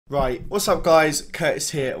Right, what's up guys, Curtis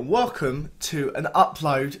here and welcome to an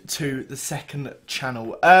upload to the second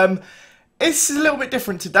channel. It's a little bit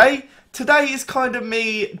different today. Today is kind of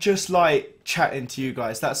me just like chatting to you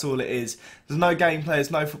guys, that's all it is. There's no gameplay,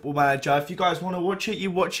 there's no Football Manager. If you guys want to watch it,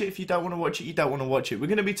 you watch it. If you don't want to watch it, you don't want to watch it. We're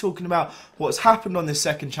going to be talking about what's happened on this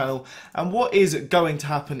second channel and what is going to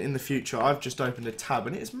happen in the future. I've just opened a tab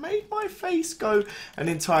and it's made my face go an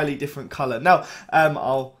entirely different colour. Now,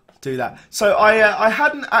 I'll do that. So I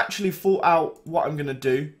hadn't actually thought out what I'm going to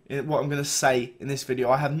do, what I'm going to say in this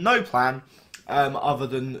video. I have no plan other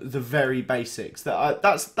than the very basics.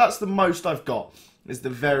 That's the most I've got, is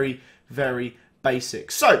the very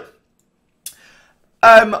basics. So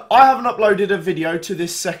I haven't uploaded a video to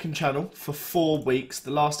this second channel for 4 weeks. The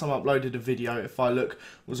last time I uploaded a video, if I look,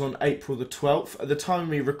 was on April the 12th. At the time of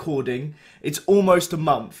me recording, it's almost a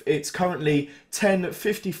month. It's currently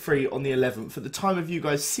 10:53 on the 11th. At the time of you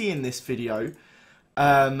guys seeing this video,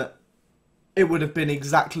 it would have been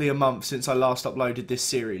exactly a month since I last uploaded this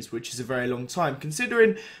series, which is a very long time.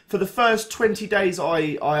 Considering for the first 20 days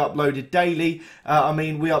I uploaded daily. I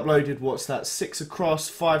mean, we uploaded, what's that, 6 across,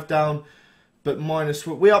 5 down, but minus,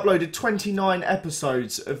 we uploaded 29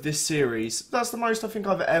 episodes of this series. That's the most I think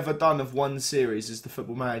I've ever done of one series, is the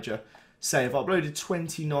Football Manager save. I've uploaded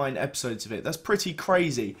 29 episodes of it. That's pretty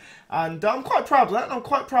crazy. And I'm quite proud of that, and I'm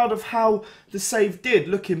quite proud of how the save did.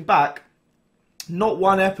 Looking back, not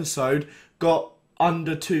one episode got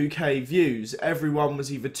under 2k views. Everyone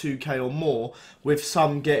was either 2k or more, with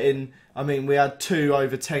some getting, I mean, we had 2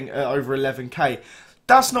 over 10, over 11k.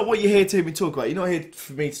 That's not what you're here to hear me talk about. You're not here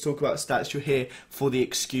for me to talk about stats. You're here for the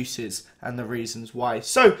excuses and the reasons why.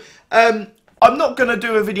 So, I'm not going to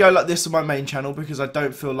do a video like this on my main channel because I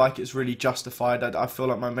don't feel like it's really justified. I feel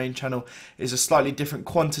like my main channel is a slightly different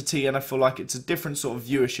quantity and I feel like it's a different sort of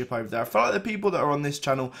viewership over there. I feel like the people that are on this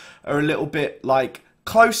channel are a little bit, like,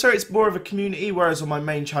 closer. It's more of a community, whereas on my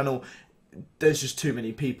main channel, there's just too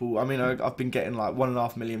many people. I mean, I've been getting like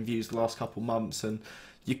 1.5 million views the last couple months and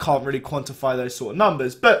you can't really quantify those sort of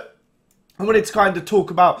numbers. But I wanted to kind of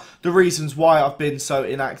talk about the reasons why I've been so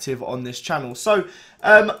inactive on this channel. So,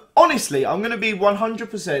 honestly, I'm going to be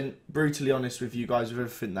 100% brutally honest with you guys with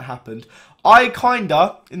everything that happened. I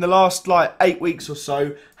kinda, in the last like 8 weeks or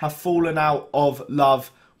so, have fallen out of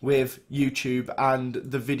love with YouTube and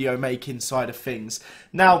the video making side of things.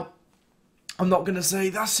 Now, I'm not going to say,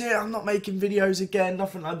 that's it, I'm not making videos again,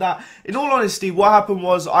 nothing like that. In all honesty, what happened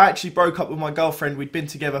was I actually broke up with my girlfriend. We'd been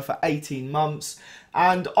together for 18 months.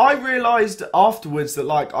 And I realised afterwards that,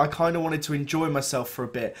 like, I kind of wanted to enjoy myself for a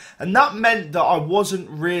bit. And that meant that I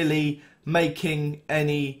wasn't really making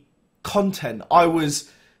any content. I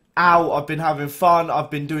was out, I've been having fun,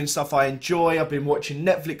 I've been doing stuff I enjoy, I've been watching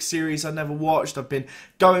Netflix series I never watched, I've been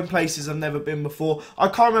going places I've never been before. I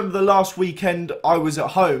can't remember the last weekend I was at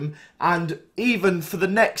home, and even for the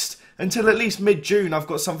next, until at least mid-June, I've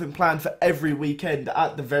got something planned for every weekend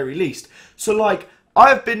at the very least. So like,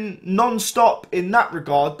 I've been non-stop in that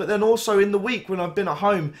regard, but then also in the week when I've been at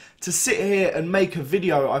home, to sit here and make a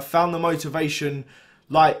video, I found the motivation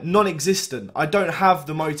like non-existent. I don't have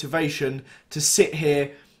the motivation to sit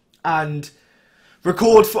here and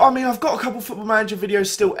record for, I mean, I've got a couple Football Manager videos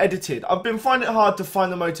still edited. I've been finding it hard to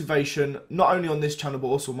find the motivation, not only on this channel but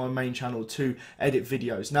also on my main channel, to edit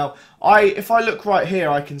videos. Now, if I look right here,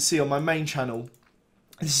 I can see on my main channel,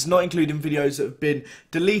 this is not including videos that have been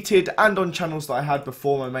deleted and on channels that I had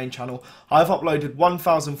before my main channel, I've uploaded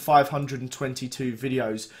 1,522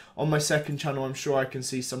 videos. On my second channel, I'm sure I can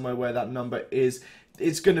see somewhere where that number is.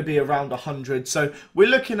 It's going to be around 100. So we're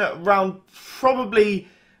looking at around probably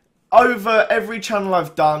over every channel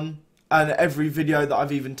I've done and every video that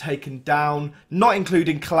I've even taken down, not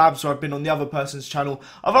including collabs where I've been on the other person's channel,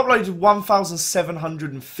 I've uploaded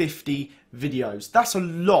 1,750 videos. That's a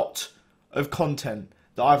lot of content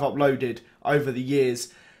that I've uploaded over the years.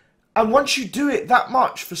 And once you do it that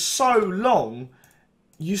much for so long,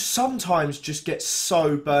 you sometimes just get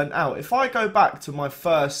so burnt out. If I go back to my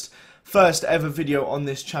first ever video on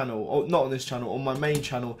this channel, or not on this channel, on my main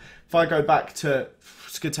channel, if I go back to,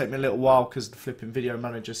 it's going to take me a little while because the flipping video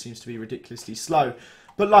manager seems to be ridiculously slow,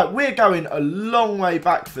 but like, we're going a long way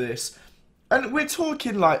back for this, and we're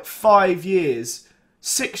talking like 5 years,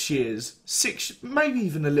 6 years, maybe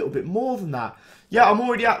even a little bit more than that. Yeah, I'm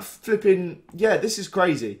already at flipping, yeah, this is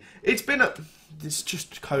crazy. It's been it's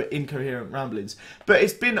just incoherent ramblings, but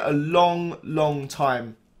it's been a long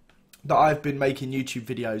time that I've been making YouTube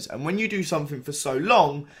videos. And when you do something for so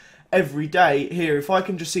long, every day, here, if I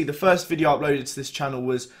can just see, the first video uploaded to this channel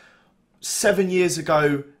was 7 years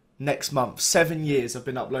ago next month. 7 years I've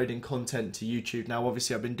been uploading content to YouTube now.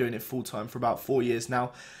 Obviously, I've been doing it full time for about 4 years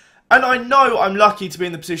now. And I know I'm lucky to be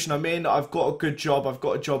in the position I'm in. I've got a good job. I've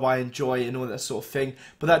got a job I enjoy and all that sort of thing.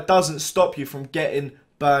 But that doesn't stop you from getting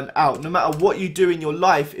burnt out. No matter what you do in your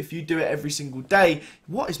life, if you do it every single day,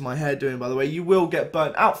 what is my hair doing, by the way? You will get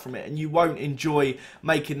burnt out from it, and you won't enjoy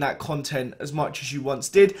making that content as much as you once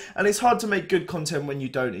did. And it's hard to make good content when you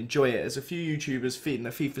don't enjoy it. There's a few YouTubers in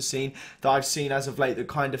the FIFA scene that I've seen as of late that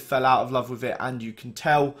kind of fell out of love with it, and you can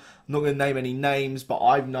tell. I'm not going to name any names, but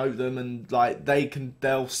I know them, and like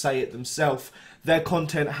they'll say it themselves. Their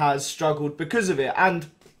content has struggled because of it, and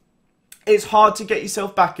it's hard to get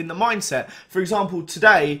yourself back in the mindset. For example,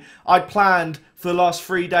 today, I planned for the last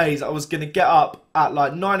 3 days, I was going to get up at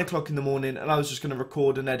like 9 o'clock in the morning and I was just going to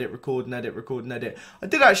record and edit, record and edit, record and edit. I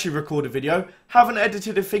did actually record a video. Haven't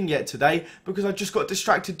edited a thing yet today because I just got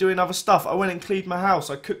distracted doing other stuff. I went and cleaned my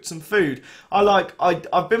house. I cooked some food.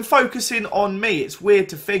 I've been focusing on me. It's weird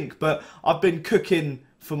to think, but I've been cooking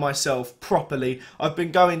for myself properly. I've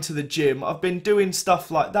been going to the gym. I've been doing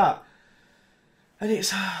stuff like that. And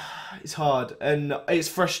it's hard, and it's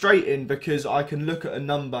frustrating because I can look at a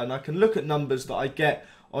number, and I can look at numbers that I get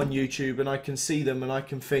on YouTube, and I can see them, and I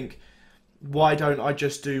can think, why don't I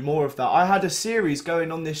just do more of that? I had a series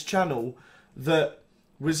going on this channel that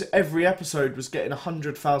was, every episode was getting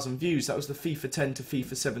 100,000 views. That was the FIFA 10 to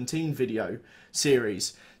FIFA 17 video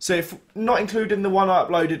series. So if not including the one I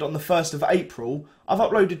uploaded on the 1st of April, I've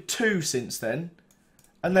uploaded 2 since then,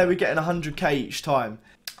 and they were getting 100k each time.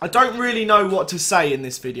 I don't really know what to say in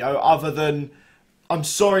this video other than I'm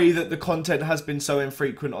sorry that the content has been so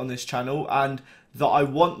infrequent on this channel and that I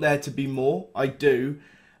want there to be more. I do.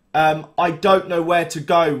 I don't know where to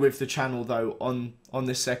go with the channel though on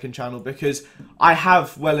this second channel because I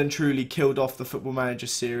have well and truly killed off the Football Manager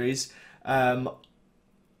series. I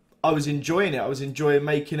was enjoying it. I was enjoying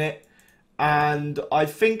making it. And I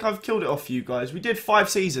think I've killed it off for you guys. We did 5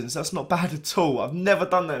 seasons. That's not bad at all. I've never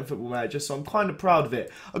done that in Football Manager, so I'm kind of proud of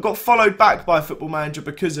it. I got followed back by Football Manager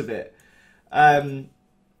because of it. And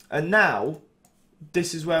now,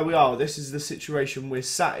 this is where we are. This is the situation we're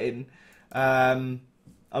sat in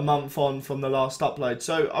a month on from the last upload.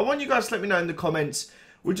 So I want you guys to let me know in the comments,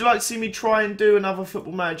 would you like to see me try and do another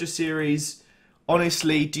Football Manager series?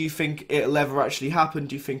 Honestly, do you think it'll ever actually happen?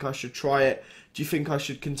 Do you think I should try it? Do you think I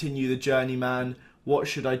should continue the journeyman? What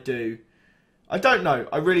should I do? I don't know.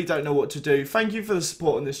 I really don't know what to do. Thank you for the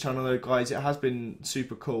support on this channel though, guys. It has been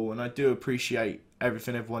super cool and I do appreciate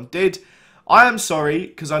everything everyone did. I am sorry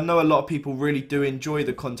because I know a lot of people really do enjoy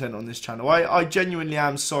the content on this channel. I genuinely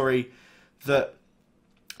am sorry that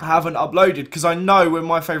I haven't uploaded because I know when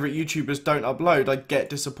my favourite YouTubers don't upload, I get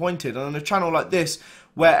disappointed. And on a channel like this,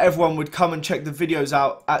 where everyone would come and check the videos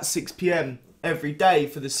out at 6 PM every day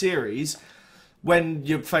for the series, when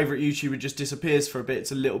your favourite YouTuber just disappears for a bit,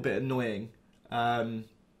 it's a little bit annoying. So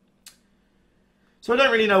I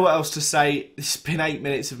don't really know what else to say. It's been 8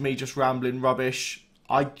 minutes of me just rambling rubbish.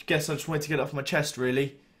 I guess I just wanted to get it off my chest,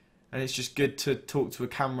 really. And it's just good to talk to a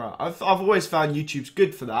camera. I've always found YouTube's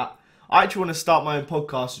good for that. I actually want to start my own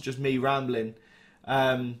podcast with just me rambling.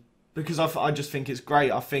 Because I just think it's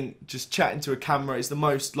great. I think just chatting to a camera is the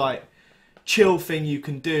most, like, chill thing you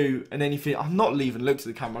can do. And then you think, I'm not even looked at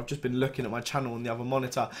the camera. I've just been looking at my channel on the other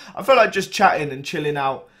monitor. I feel like just chatting and chilling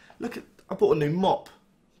out. Look at, I bought a new mop.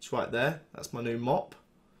 It's right there. That's my new mop.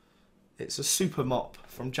 It's a super mop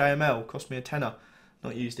from JML. Cost me a tenner.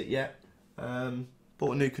 Not used it yet. Bought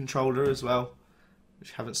a new controller as well,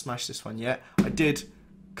 which haven't smashed this one yet. I did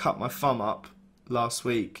cut my thumb up last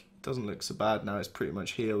week. Doesn't look so bad now. It's pretty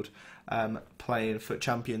much healed. Playing Foot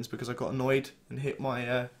Champions because I got annoyed and hit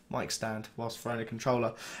my mic stand whilst throwing a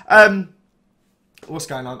controller. What's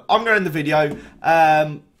going on? I'm going to end the video.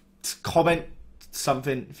 Comment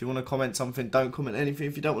something if you want to comment something. Don't comment anything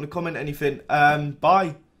if you don't want to comment anything.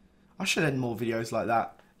 Bye. I should end more videos like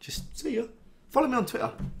that. Just see ya. Follow me on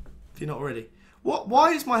Twitter if you're not already.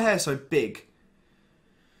 Why is my hair so big?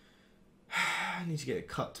 I need to get it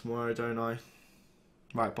cut tomorrow, don't I?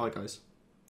 Right, bye guys.